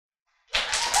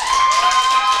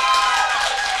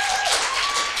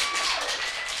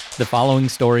The following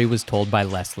story was told by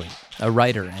Leslie, a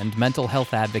writer and mental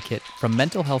health advocate from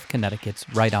Mental Health Connecticut's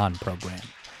Right On program.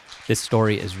 This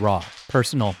story is raw,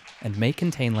 personal, and may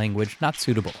contain language not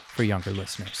suitable for younger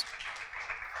listeners.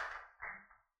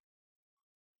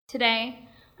 Today,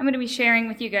 I'm going to be sharing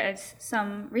with you guys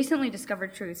some recently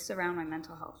discovered truths around my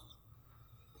mental health.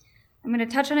 I'm going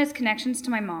to touch on its connections to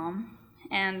my mom,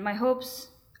 and my hopes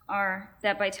are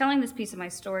that by telling this piece of my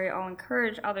story, I'll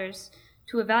encourage others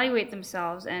to evaluate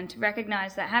themselves and to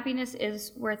recognize that happiness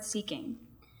is worth seeking.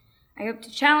 I hope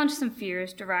to challenge some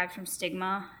fears derived from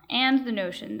stigma and the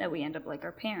notion that we end up like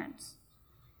our parents.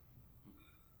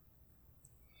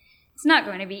 It's not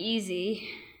going to be easy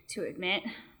to admit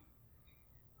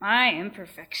my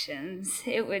imperfections.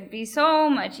 It would be so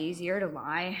much easier to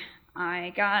lie.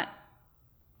 I got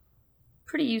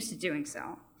pretty used to doing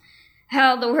so.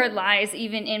 Hell, the word lie is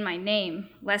even in my name,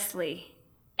 Leslie.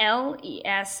 Leslie.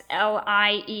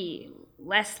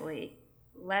 Leslie.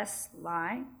 Let's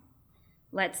lie?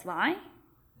 Let's lie?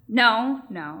 No.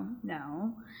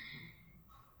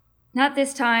 Not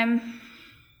this time.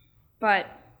 But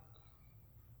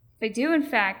if I do, in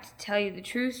fact, tell you the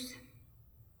truth,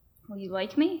 will you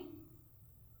like me?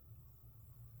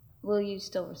 Will you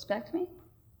still respect me?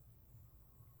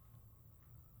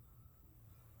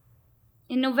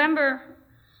 In November,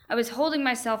 I was holding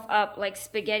myself up like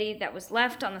spaghetti that was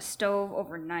left on the stove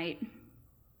overnight.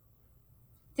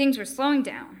 Things were slowing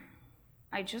down.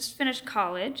 I just finished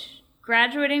college,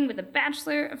 graduating with a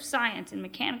Bachelor of Science in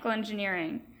Mechanical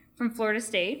Engineering from Florida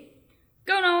State.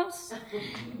 Go Noles!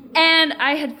 And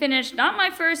I had finished not my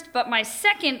first, but my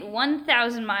second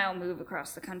 1,000-mile move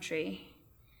across the country.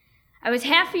 I was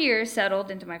half a year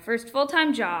settled into my first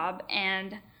full-time job,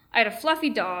 and I had a fluffy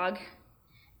dog,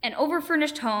 an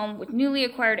overfurnished home with newly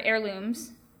acquired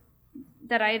heirlooms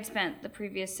that I had spent the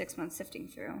previous 6 months sifting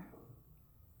through.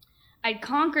 I'd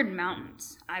conquered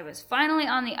mountains. I was finally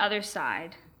on the other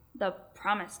side, the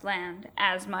promised land,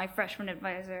 as my freshman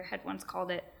advisor had once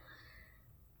called it.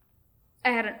 I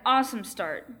had an awesome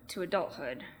start to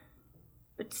adulthood,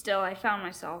 but still I found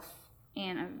myself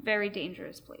in a very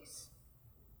dangerous place.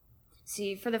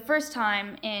 See, for the first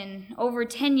time in over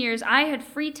 10 years, I had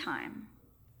free time.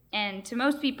 And to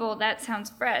most people, that sounds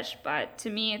fresh, but to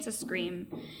me, it's a scream.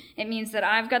 It means that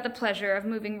I've got the pleasure of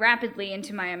moving rapidly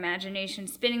into my imagination,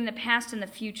 spinning the past and the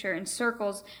future in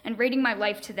circles and rating my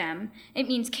life to them. It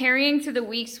means carrying through the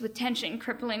weeks with tension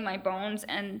crippling my bones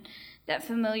and that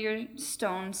familiar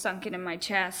stone sunken in my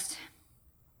chest.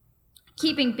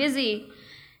 Keeping busy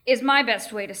is my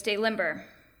best way to stay limber.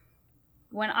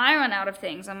 When I run out of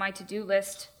things on my to-do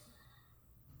list,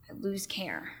 I lose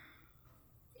care.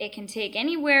 It can take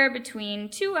anywhere between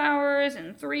 2 hours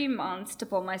and 3 months to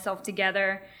pull myself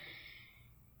together.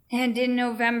 And in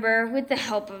November, with the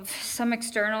help of some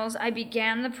externals, I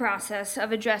began the process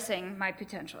of addressing my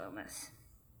potential illness.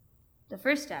 The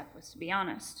first step was to be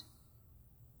honest.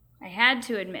 I had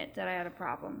to admit that I had a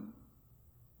problem.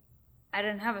 I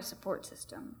didn't have a support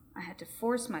system. I had to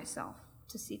force myself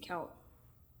to seek help.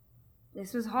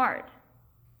 This was hard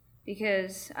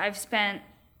because I've spent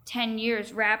 10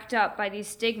 years wrapped up by these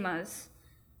stigmas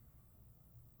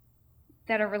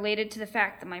that are related to the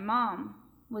fact that my mom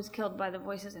was killed by the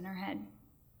voices in her head.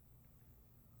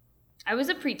 I was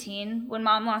a preteen when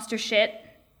Mom lost her shit.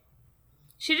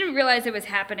 She didn't realize it was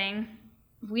happening.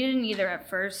 We didn't either at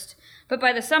first. But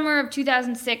by the summer of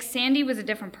 2006, Sandy was a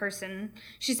different person.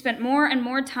 She spent more and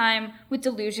more time with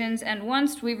delusions, and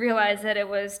once we realized that it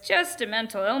was just a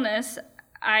mental illness,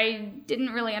 I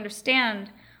didn't really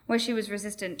understand why she was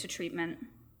resistant to treatment.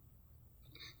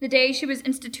 The day she was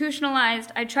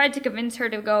institutionalized, I tried to convince her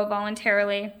to go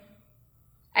voluntarily.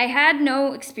 I had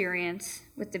no experience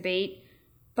with debate,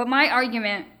 but my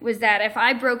argument was that if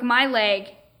I broke my leg,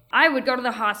 I would go to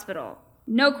the hospital.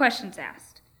 No questions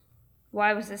asked.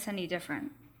 Why was this any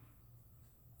different?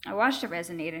 I watched it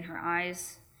resonate in her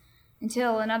eyes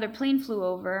until another plane flew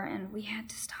over and we had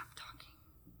to stop talking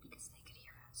because they could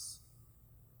hear us.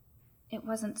 It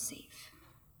wasn't safe.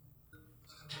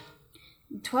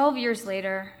 12 years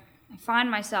later, I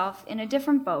find myself in a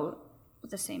different boat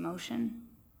with the same ocean.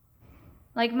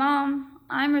 Like Mom,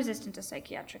 I'm resistant to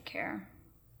psychiatric care.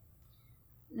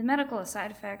 The medical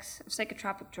side effects of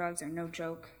psychotropic drugs are no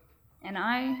joke, and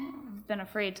I have been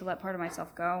afraid to let part of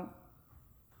myself go.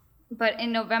 But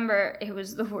in November, it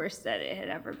was the worst that it had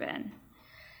ever been.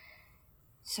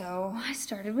 So I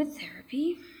started with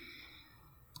therapy.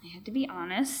 I had to be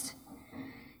honest.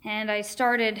 And I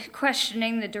started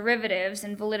questioning the derivatives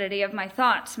and validity of my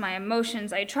thoughts, my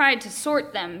emotions. I tried to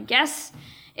sort them, guess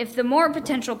if the more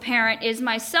potential parent is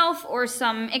myself or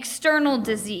some external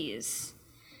disease.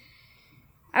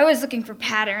 I was looking for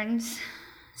patterns,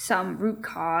 some root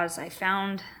cause. I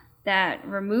found that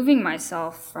removing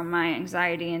myself from my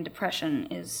anxiety and depression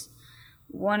is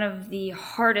one of the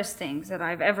hardest things that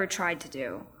I've ever tried to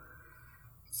do.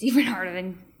 It's even harder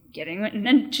than getting an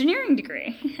engineering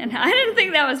degree. And I didn't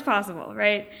think that was possible,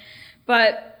 right?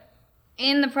 But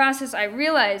in the process, I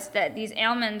realized that these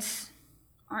ailments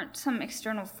aren't some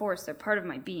external force. They're part of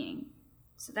my being.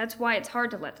 So that's why it's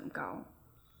hard to let them go.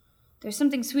 There's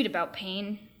something sweet about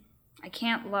pain. I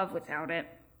can't love without it.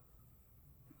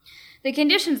 The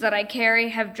conditions that I carry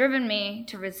have driven me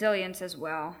to resilience as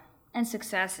well, and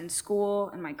success in school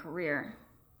and my career.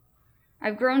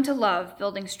 I've grown to love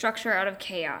building structure out of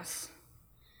chaos.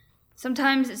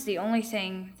 Sometimes it's the only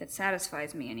thing that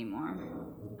satisfies me anymore.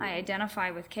 I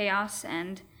identify with chaos,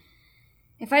 and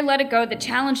if I let it go, the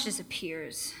challenge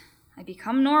disappears. I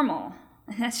become normal,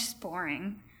 and that's just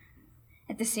boring.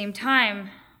 At the same time,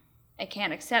 I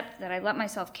can't accept that I let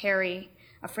myself carry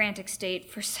a frantic state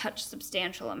for such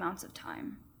substantial amounts of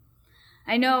time.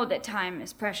 I know that time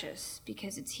is precious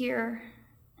because it's here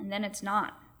and then it's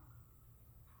not.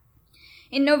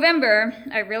 In November,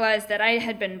 I realized that I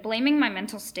had been blaming my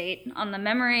mental state on the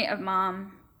memory of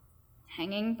Mom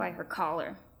hanging by her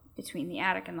collar between the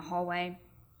attic and the hallway.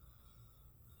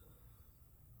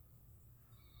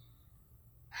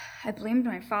 I blamed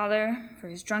my father for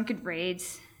his drunken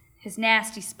raids, his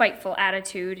nasty, spiteful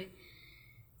attitude.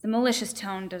 The malicious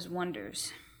tone does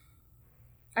wonders.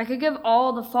 I could give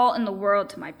all the fault in the world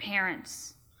to my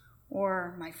parents,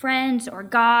 or my friends, or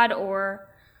God, or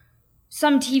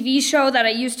some TV show that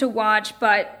I used to watch,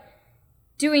 but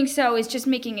doing so is just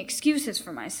making excuses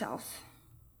for myself.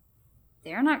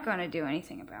 They're not going to do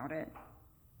anything about it.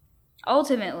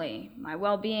 Ultimately, my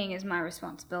well-being is my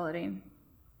responsibility.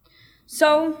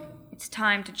 So, it's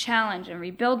time to challenge and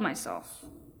rebuild myself.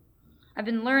 I've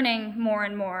been learning more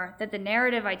and more that the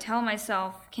narrative I tell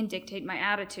myself can dictate my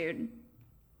attitude.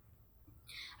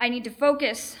 I need to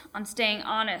focus on staying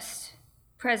honest,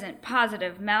 present,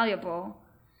 positive, malleable,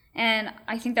 and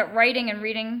I think that writing and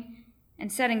reading and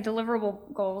setting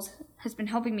deliverable goals has been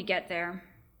helping me get there.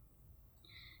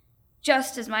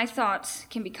 Just as my thoughts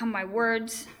can become my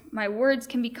words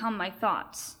can become my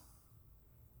thoughts.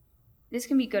 This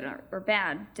can be good or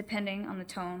bad, depending on the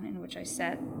tone in which I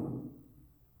set.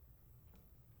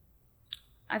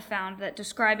 I've found that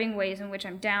describing ways in which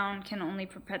I'm down can only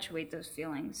perpetuate those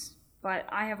feelings. But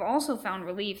I have also found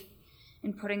relief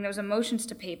in putting those emotions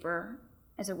to paper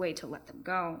as a way to let them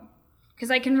go,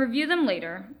 because I can review them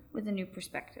later with a new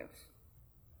perspective.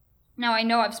 Now, I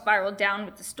know I've spiraled down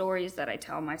with the stories that I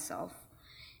tell myself,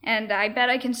 and I bet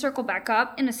I can circle back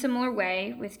up in a similar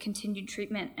way with continued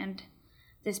treatment and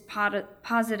this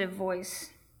positive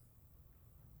voice.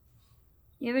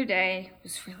 The other day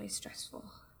was really stressful,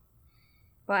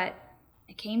 but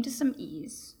I came to some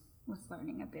ease with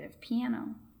learning a bit of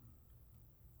piano.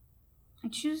 I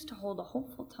choose to hold a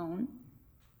hopeful tone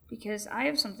because I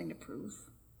have something to prove.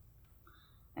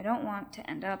 I don't want to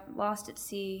end up lost at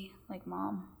sea like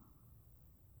Mom.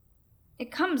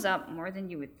 It comes up more than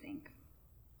you would think.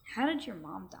 How did your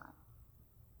mom die?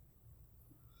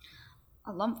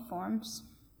 A lump forms.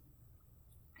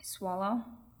 I swallow.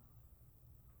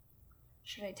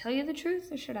 Should I tell you the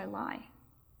truth or should I lie?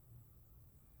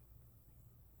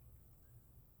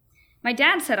 My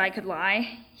dad said I could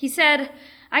lie. He said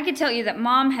I could tell you that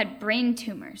Mom had brain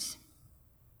tumors.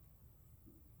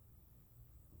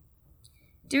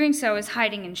 Doing so is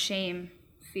hiding in shame,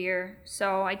 fear,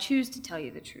 so I choose to tell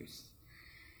you the truth.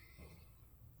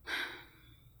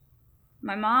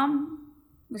 My mom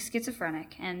was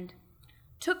schizophrenic and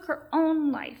took her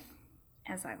own life,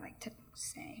 as I like to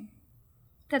say.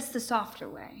 That's the softer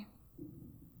way.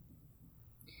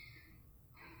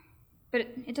 But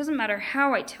it doesn't matter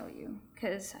how I tell you,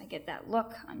 because I get that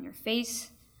look on your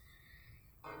face.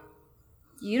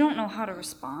 You don't know how to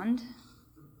respond.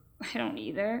 I don't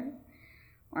either.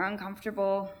 We're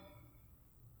uncomfortable.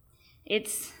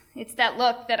 It's that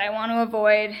look that I want to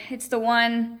avoid. It's the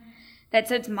one that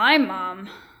says my mom,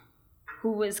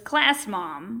 who was class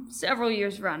mom several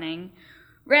years running,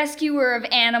 rescuer of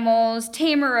animals,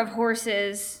 tamer of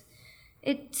horses.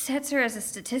 It sets her as a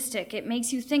statistic. It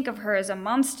makes you think of her as a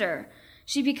monster.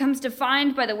 She becomes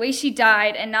defined by the way she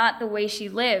died and not the way she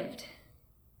lived.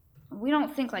 We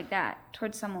don't think like that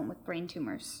towards someone with brain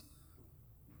tumors.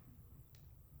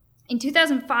 In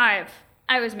 2005,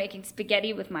 I was making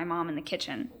spaghetti with my mom in the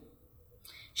kitchen.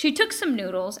 She took some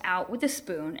noodles out with a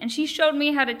spoon and she showed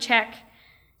me how to check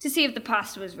to see if the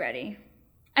pasta was ready.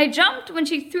 I jumped when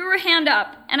she threw her hand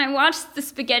up and I watched the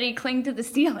spaghetti cling to the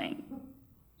ceiling.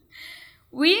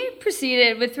 We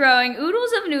proceeded with throwing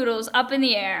oodles of noodles up in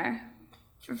the air.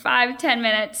 for 5-10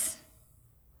 minutes.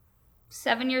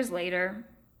 7 years later,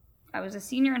 I was a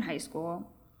senior in high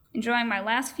school, enjoying my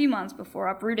last few months before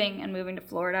uprooting and moving to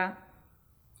Florida.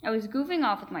 I was goofing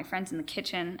off with my friends in the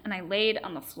kitchen, and I laid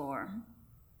on the floor.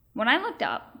 When I looked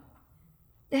up,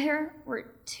 there were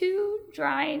 2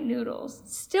 dry noodles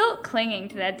still clinging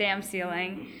to that damn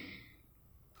ceiling.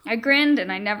 I grinned,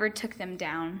 and I never took them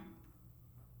down.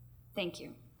 Thank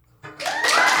you.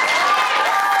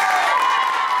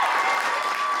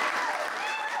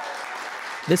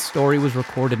 This story was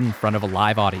recorded in front of a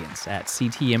live audience at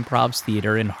CT Improv's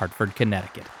theater in Hartford,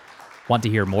 Connecticut. Want to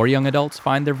hear more young adults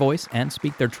find their voice and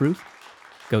speak their truth?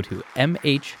 Go to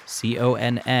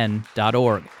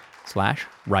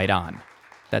mhconn.org/writeon.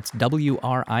 That's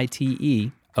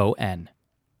WRITEON.